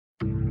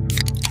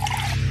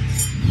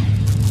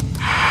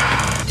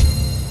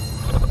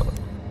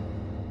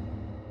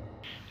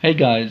Hey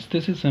guys,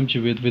 this is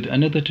𝐓𝐻 with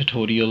another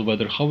tutorial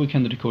whether how we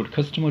can record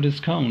customer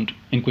discount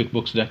in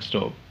QuickBooks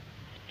Desktop.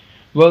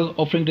 Well,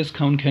 offering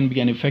discount can be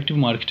an effective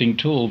marketing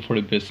tool for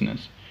a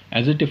business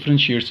as it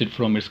differentiates it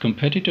from its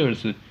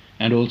competitors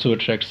and also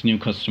attracts new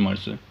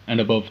customers. And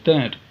above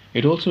that,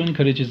 it also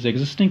encourages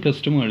existing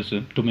customers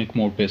to make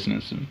more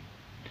business.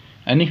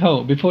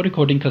 Anyhow, before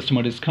recording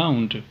customer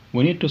discount,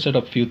 we need to set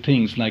up few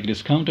things like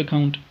discount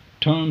account,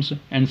 terms,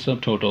 and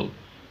subtotal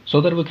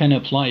so that we can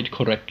apply it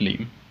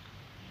correctly.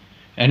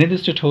 And in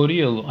this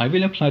tutorial, I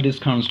will apply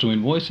discounts to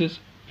invoices,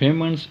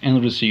 payments,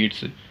 and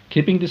receipts,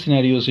 keeping the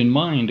scenarios in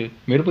mind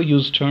where we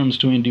use terms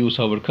to induce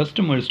our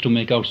customers to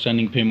make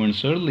outstanding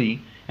payments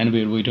early and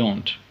where we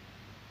don't.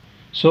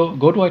 So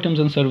go to items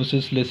and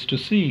services list to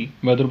see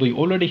whether we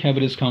already have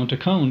a discount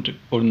account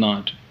or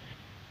not.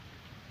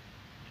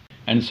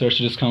 And search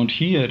discount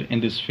here in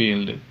this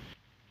field.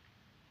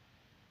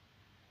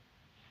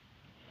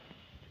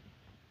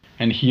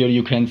 And here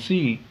you can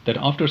see that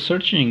after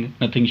searching,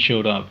 nothing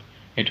showed up.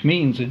 It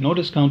means no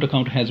discount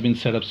account has been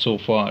set up so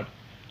far.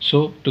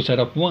 So to set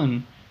up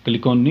one,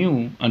 click on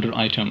New under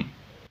Item.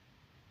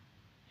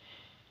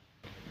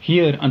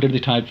 Here under the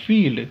Type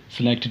field,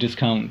 select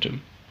Discount.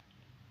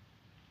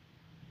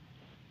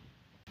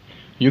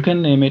 You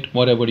can name it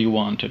whatever you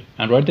want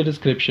and write the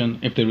description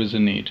if there is a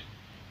need.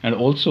 And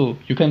also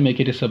you can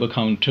make it a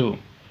sub-account too.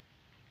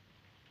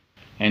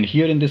 And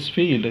here in this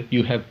field,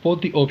 you have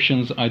both the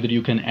options. Either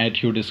you can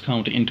add your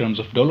discount in terms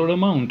of dollar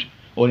amount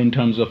or in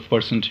terms of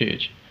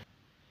percentage.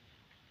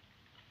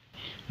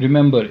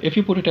 Remember, if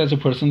you put it as a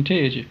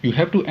percentage, you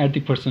have to add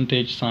the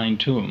percentage sign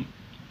too.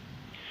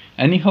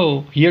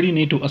 Anyhow, here you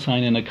need to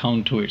assign an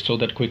account to it so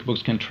that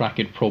QuickBooks can track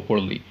it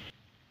properly.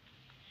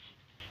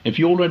 If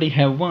you already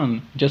have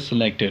one, just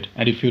select it,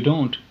 and if you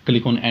don't,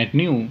 click on Add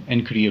New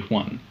and create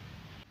one.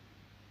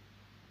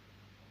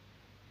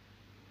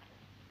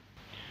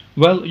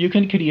 Well, you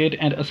can create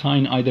and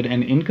assign either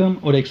an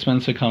income or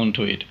expense account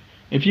to it.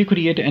 If you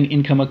create an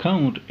income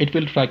account, it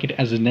will track it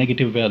as a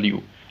negative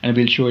value and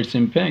will show its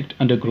impact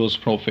under gross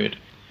profit.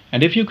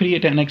 And if you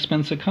create an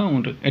expense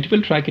account, it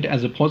will track it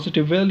as a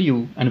positive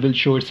value and will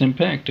show its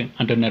impact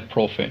under net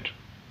profit.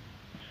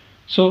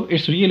 So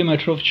it's really a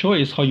matter of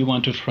choice how you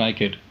want to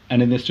track it.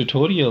 And in this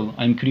tutorial,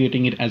 I'm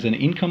creating it as an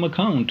income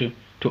account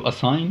to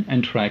assign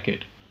and track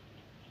it.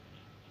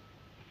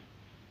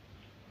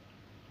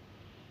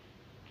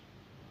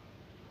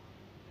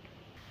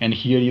 And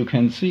here you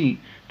can see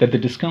that the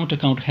discount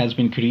account has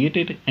been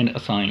created and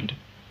assigned.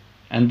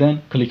 And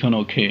then click on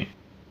OK.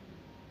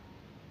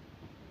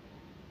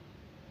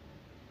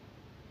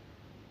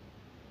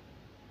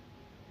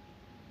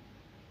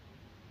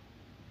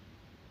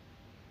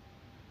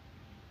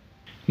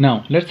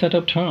 Now let's set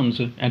up terms,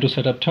 and to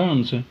set up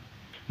terms,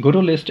 go to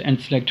List and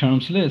select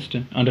Terms List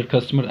under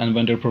Customer and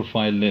Vendor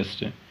Profile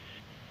List.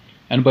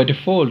 And by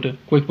default,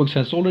 QuickBooks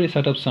has already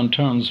set up some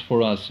terms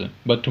for us,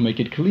 but to make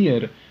it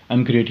clear,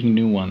 I'm creating a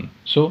new one.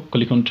 So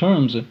click on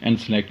Terms and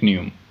select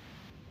New.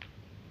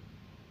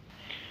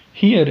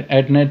 Here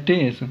add net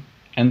days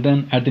and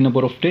then add the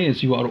number of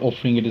days you are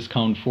offering a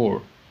discount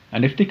for.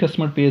 And if the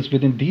customer pays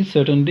within these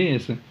certain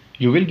days,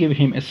 you will give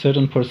him a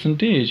certain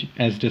percentage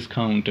as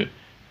discount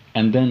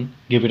and then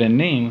give it a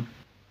name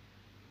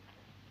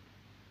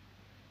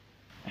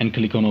and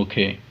click on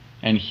OK.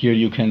 And here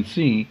you can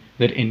see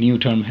that a new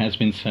term has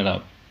been set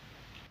up.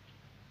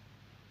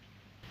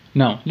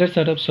 Now let's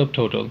set up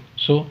subtotal.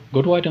 So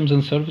go to Items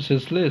and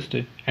Services list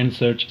and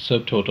search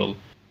subtotal.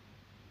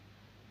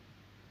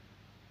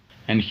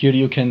 And here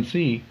you can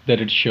see that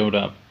it showed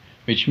up,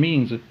 which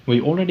means we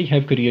already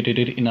have created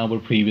it in our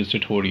previous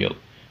tutorial.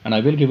 And I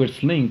will give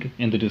its link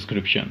in the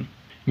description,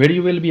 where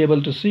you will be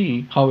able to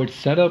see how it's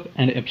set up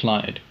and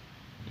applied.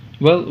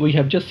 Well, we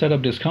have just set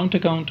up discount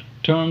account,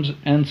 terms,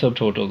 and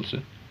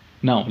subtotals.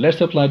 Now let's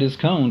apply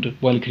discount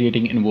while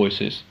creating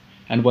invoices.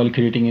 And while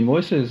creating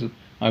invoices,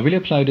 I will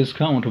apply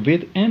discount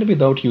with and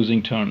without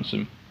using terms.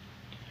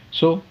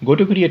 So go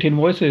to Create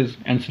Invoices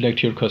and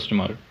select your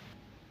customer.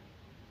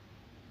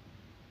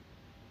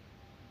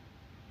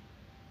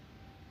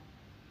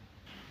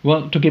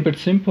 Well, to keep it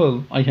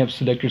simple, I have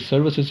selected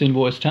Services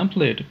Invoice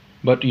Template,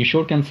 but you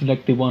sure can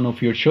select the one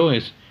of your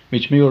choice,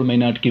 which may or may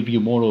not give you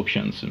more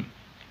options.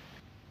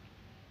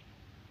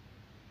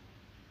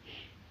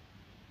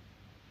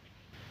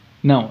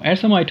 Now add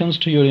some items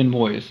to your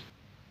invoice.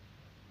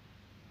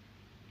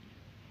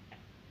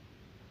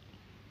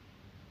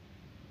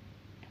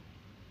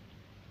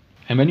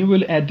 And when you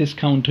will add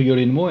discount to your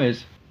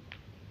invoice,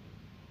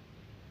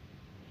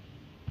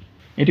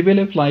 it will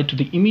apply to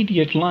the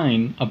immediate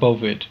line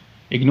above it,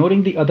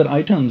 ignoring the other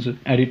items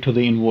added to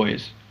the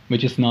invoice,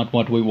 which is not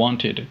what we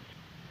wanted.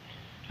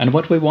 And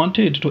what we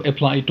wanted to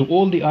apply to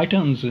all the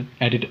items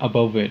added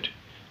above it.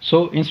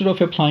 So instead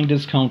of applying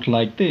discount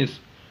like this,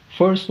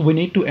 first we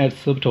need to add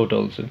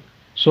subtotals.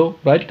 So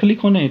right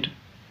click on it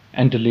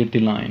and delete the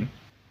line.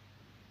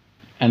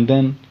 And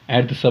then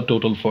add the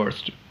subtotal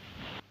first.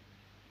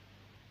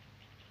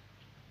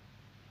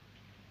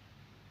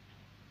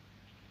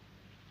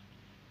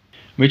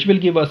 which will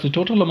give us the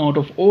total amount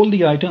of all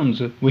the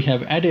items we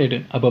have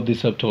added above the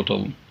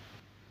subtotal.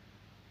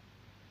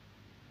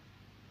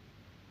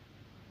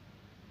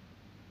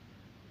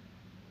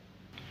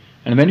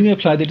 And when we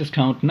apply the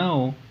discount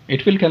now,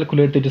 it will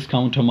calculate the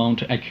discount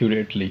amount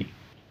accurately.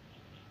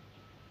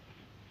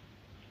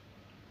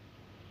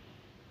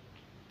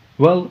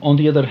 Well, on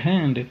the other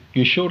hand,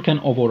 you sure can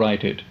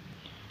overwrite it.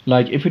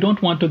 Like if you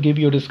don't want to give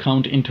your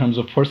discount in terms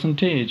of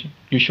percentage,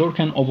 you sure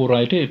can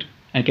overwrite it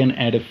and can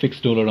add a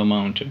fixed dollar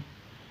amount.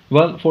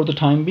 Well, for the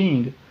time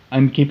being,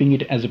 I'm keeping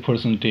it as a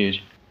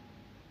percentage.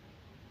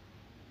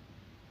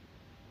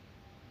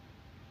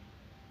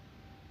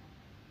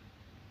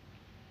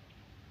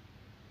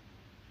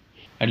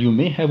 And you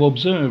may have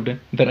observed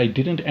that I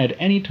didn't add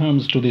any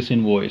terms to this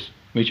invoice,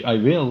 which I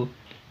will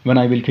when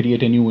I will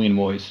create a new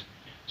invoice.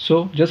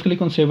 So just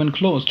click on Save and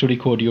Close to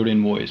record your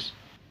invoice.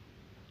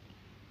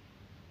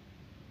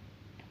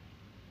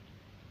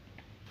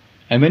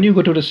 And when you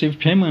go to receive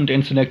payment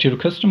and select your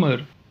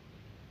customer,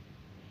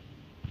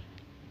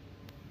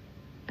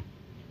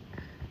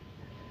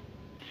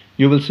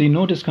 you will see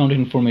no discount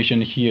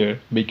information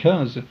here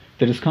because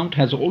the discount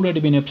has already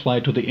been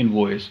applied to the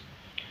invoice.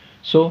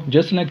 So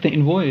just select the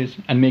invoice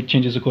and make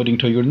changes according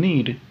to your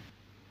need.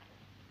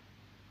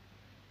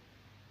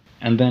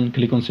 And then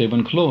click on Save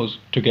and Close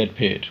to get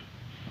paid.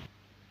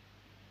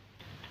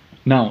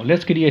 Now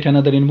let's create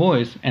another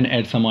invoice and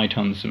add some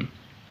items.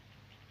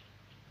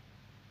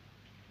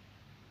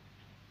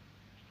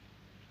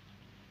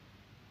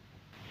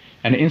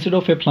 And instead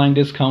of applying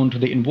discount to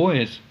the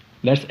invoice,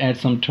 let's add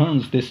some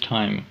terms this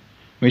time,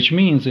 which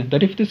means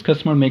that if this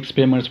customer makes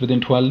payments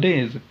within 12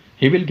 days,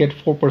 he will get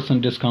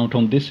 4% discount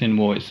on this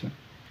invoice.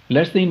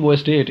 Let's the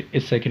invoice date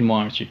is 2nd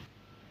March.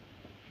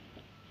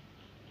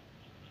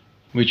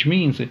 Which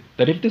means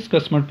that if this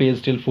customer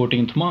pays till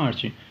 14th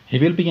March, he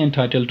will be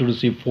entitled to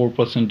receive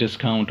 4%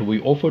 discount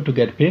we offer to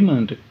get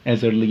payment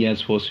as early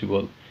as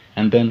possible.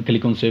 And then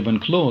click on Save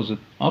and Close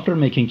after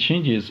making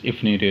changes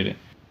if needed.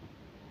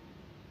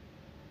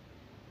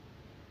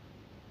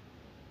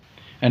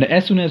 And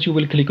as soon as you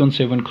will click on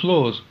Save and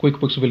Close,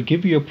 QuickBooks will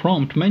give you a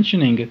prompt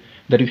mentioning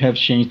that you have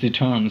changed the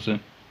terms.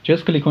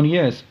 Just click on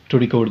Yes to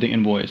record the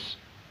invoice.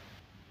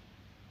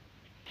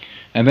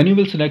 And when you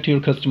will select your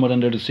customer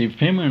under Receive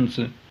Payments,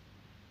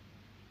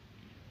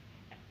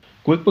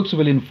 QuickBooks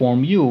will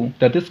inform you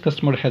that this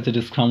customer has a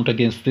discount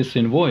against this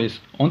invoice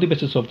on the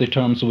basis of the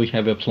terms we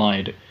have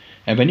applied.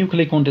 And when you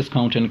click on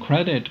Discount and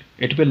Credit,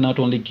 it will not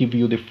only give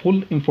you the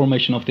full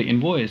information of the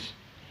invoice,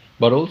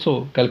 but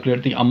also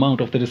calculate the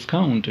amount of the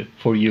discount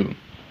for you.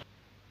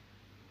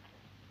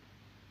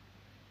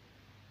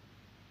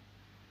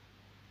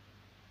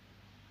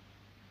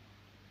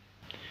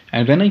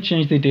 And when I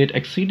change the date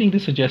exceeding the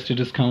suggested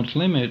discount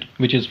limit,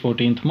 which is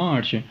 14th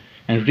March,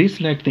 and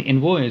reselect the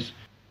invoice,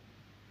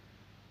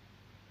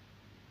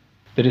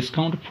 the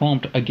discount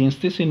prompt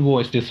against this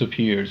invoice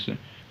disappears.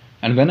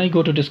 And when I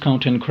go to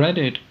Discount and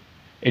Credit,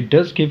 it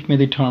does give me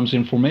the terms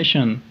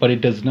information, but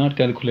it does not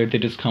calculate the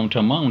discount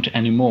amount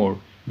anymore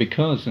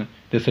because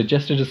the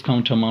suggested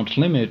discount amount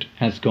limit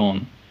has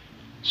gone.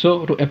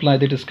 So to apply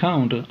the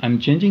discount, I'm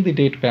changing the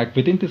date back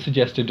within the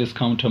suggested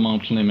discount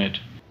amount limit.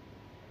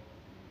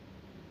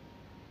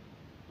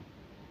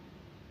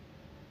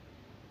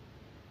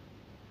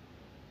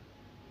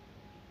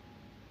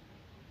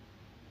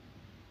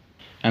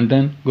 And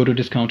then go to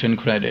Discount and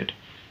Credit.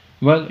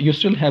 Well, you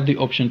still have the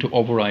option to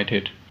overwrite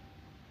it.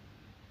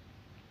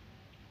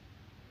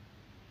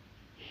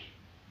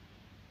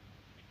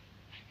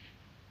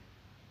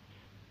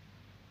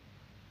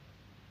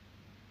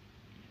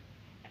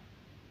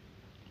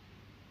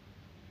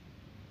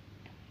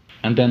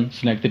 And then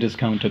select the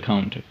discount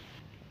account.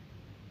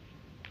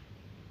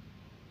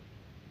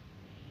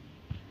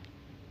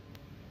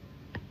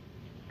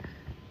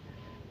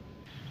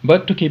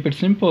 But to keep it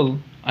simple,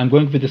 I'm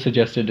going with the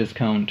suggested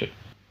discount.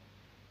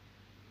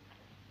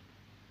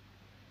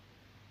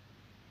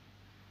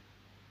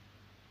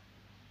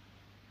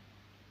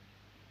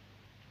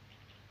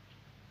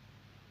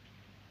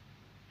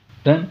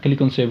 Then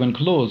click on Save and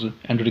Close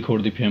and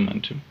record the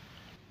payment.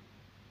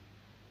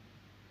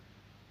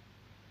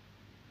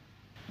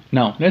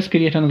 Now let's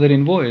create another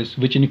invoice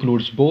which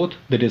includes both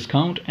the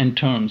discount and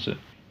terms.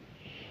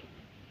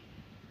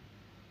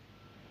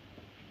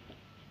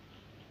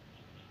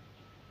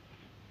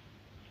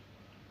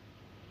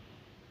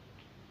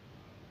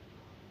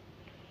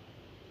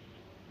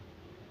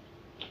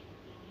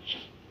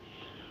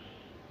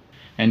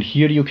 And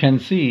here you can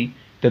see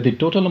that the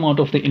total amount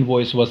of the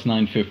invoice was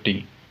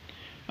 $950,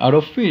 out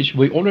of which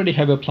we already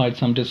have applied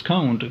some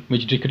discount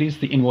which decreased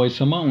the invoice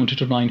amount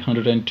to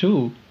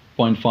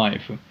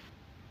 $902.5.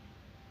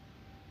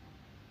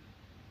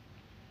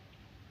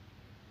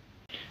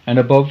 And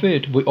above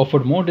it, we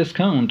offered more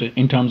discount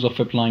in terms of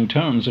applying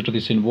terms to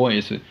this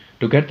invoice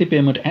to get the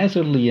payment as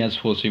early as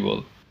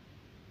possible.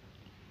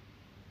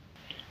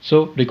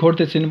 So record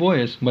this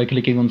invoice by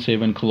clicking on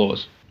Save and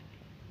Close.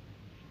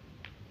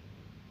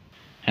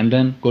 And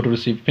then go to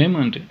Receive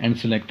Payment and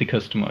select the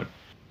customer.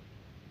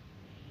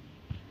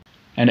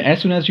 And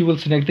as soon as you will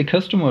select the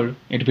customer,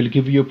 it will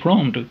give you a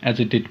prompt as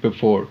it did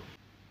before.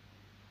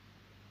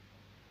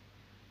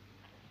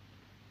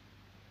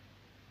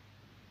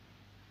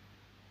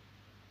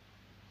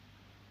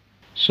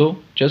 So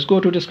just go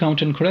to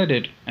discount and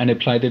credit and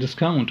apply the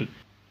discount.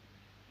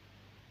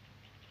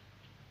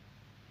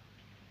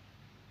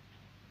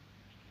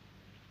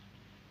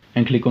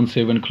 And click on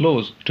Save and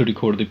Close to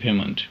record the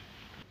payment.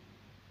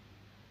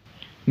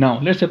 Now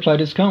let's apply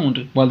discount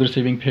while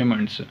receiving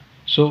payments.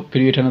 So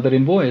create another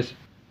invoice.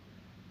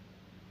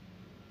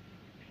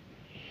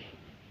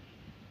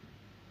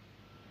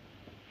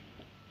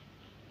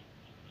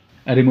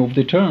 And remove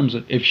the terms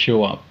if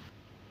show up.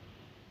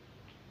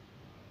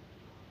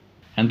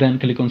 And then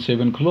click on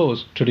Save and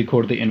Close to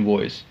record the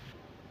invoice.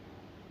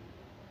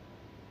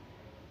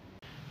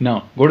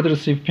 Now go to the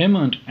Receive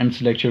Payment and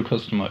select your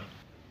customer.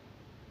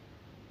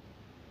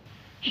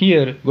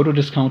 Here, go to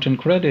Discount and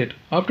Credit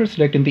after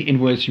selecting the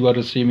invoice you are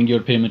receiving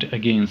your payment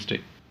against.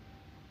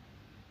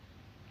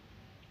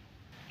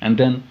 And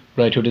then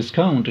write your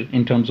discount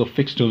in terms of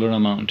fixed dollar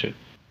amount.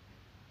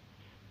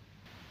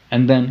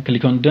 And then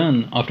click on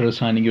Done after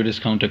assigning your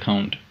discount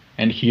account.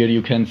 And here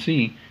you can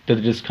see that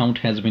the discount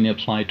has been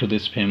applied to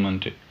this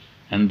payment.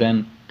 And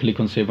then click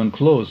on Save and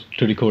Close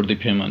to record the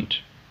payment.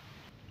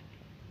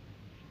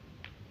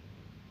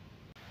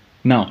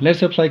 Now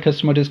let's apply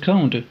customer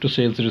discount to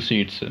sales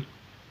receipts.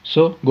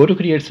 So go to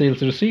Create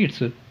Sales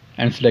Receipts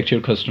and select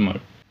your customer.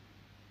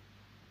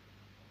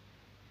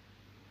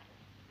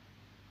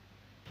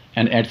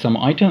 And add some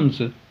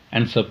items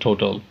and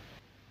subtotal.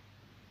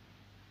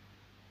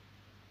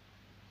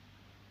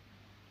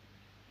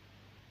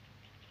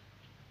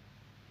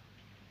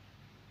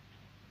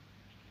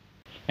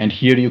 And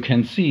here you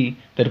can see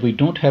that we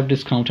don't have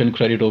discount and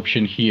credit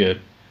option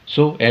here.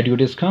 So add your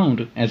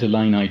discount as a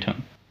line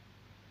item.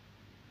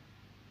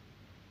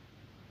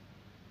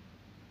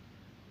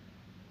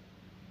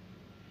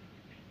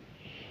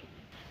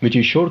 Which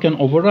you sure can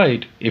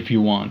override if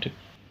you want.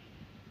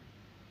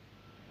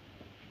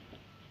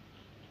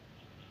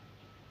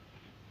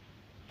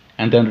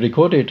 And then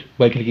record it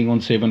by clicking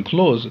on Save and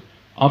Close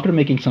after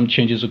making some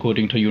changes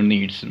according to your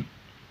needs.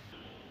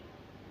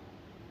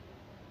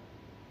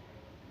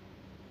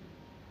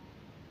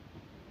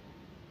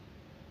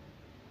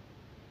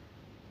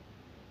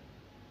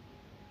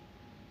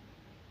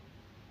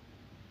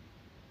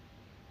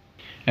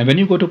 And when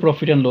you go to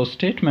Profit and Loss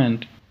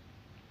statement,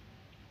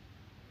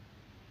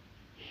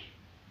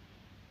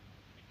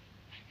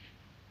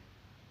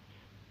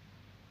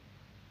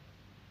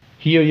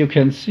 here you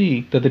can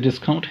see that the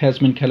discount has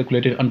been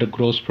calculated under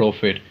gross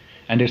profit,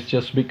 and it's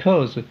just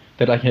because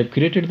that I have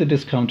created the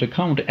discount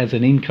account as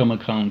an income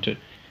account.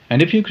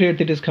 And if you create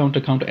the discount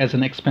account as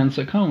an expense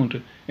account,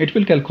 it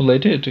will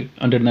calculate it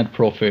under net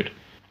profit.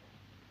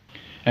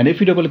 And if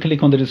you double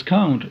click on the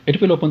discount,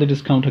 it will open the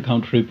discount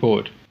account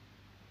report,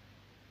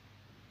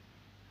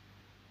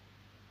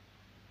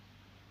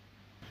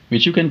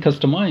 which you can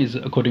customize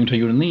according to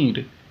your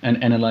need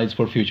and analyze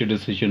for future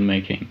decision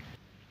making.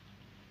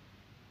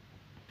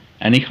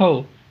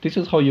 Anyhow, this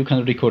is how you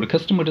can record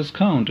customer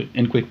discount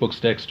in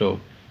QuickBooks Desktop.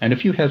 And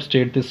if you have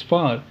stayed this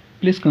far,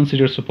 please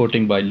consider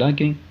supporting by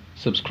liking,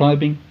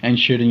 subscribing, and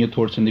sharing your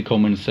thoughts in the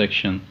comment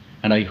section.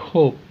 And I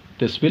hope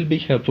this will be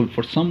helpful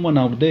for someone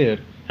out there,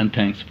 and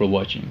thanks for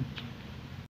watching.